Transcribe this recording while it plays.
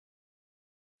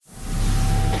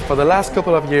For the last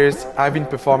couple of years, I've been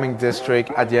performing this trick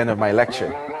at the end of my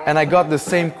lecture. And I got the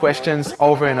same questions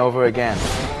over and over again.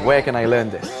 Where can I learn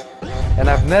this? And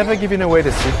I've never given away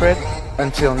the secret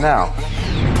until now.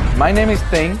 My name is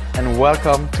Think, and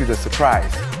welcome to the surprise,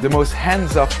 the most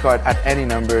hands-off card at any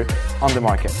number on the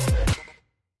market.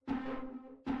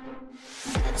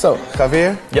 So,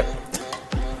 Javier?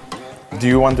 Yep. Do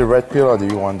you want the red pill or do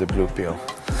you want the blue pill?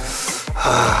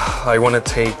 I want to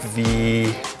take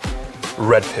the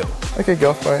red pill. Okay,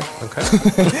 go for it.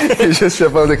 Okay. You just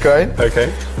shuffle the card.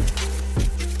 Okay.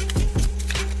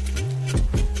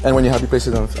 And when you're happy, place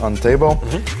it on the table.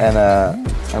 And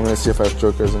I'm going to see if I have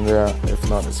jokers in there. If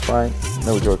not, it's fine.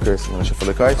 No jokers. I'm going to shuffle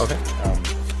the cards. Okay.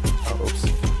 Oops.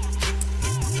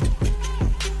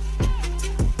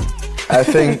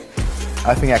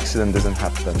 I think accident doesn't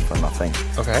happen for nothing.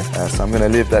 Okay. So I'm going to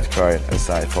leave that card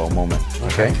aside for a moment.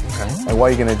 Okay. Okay. And what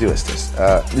you're going to do is this.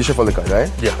 You shuffle the card,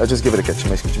 right? Yeah. I'll just give it a catch to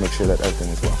make sure that everything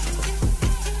is well.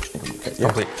 Okay. Yeah.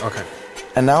 Complete. Okay.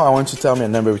 And now I want you to tell me a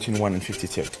number between 1 and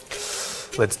 52.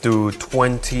 Let's do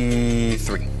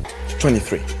 23.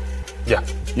 23. Yeah.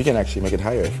 You can actually make it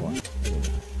higher if you want.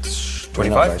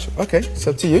 25? Okay, it's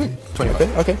up to you.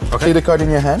 25. Okay. Take the card in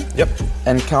your hand. Yep.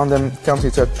 And count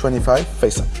it to 25,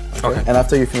 face up. Okay. And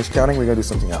after you finish counting, we're going to do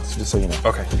something else, just so you know.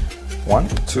 Okay. 1,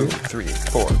 2, 3,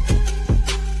 4.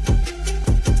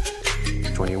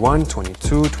 21,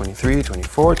 22, 23,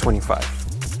 24,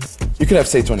 25. You could have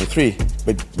say 23,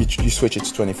 but you switch it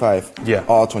to 25. Yeah.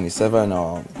 Or 27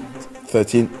 or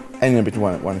 13, anything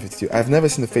between 1 and 52. I've never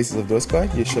seen the faces of those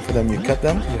cards. You shuffle them, you cut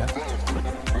them. Yeah.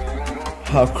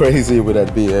 How crazy would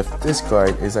that be if this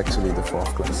card is actually the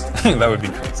 4th class? That would be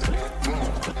crazy.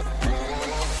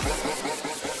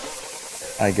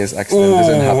 I guess accident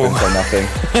doesn't happen for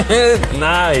nothing.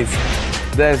 Nice.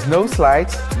 There's no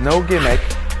slides, no gimmick,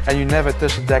 and you never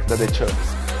touch the deck that they chose.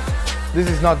 This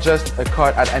is not just a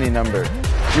card at any number.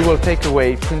 You will take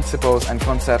away principles and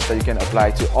concepts that you can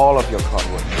apply to all of your card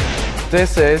work.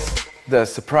 This is the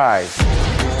surprise.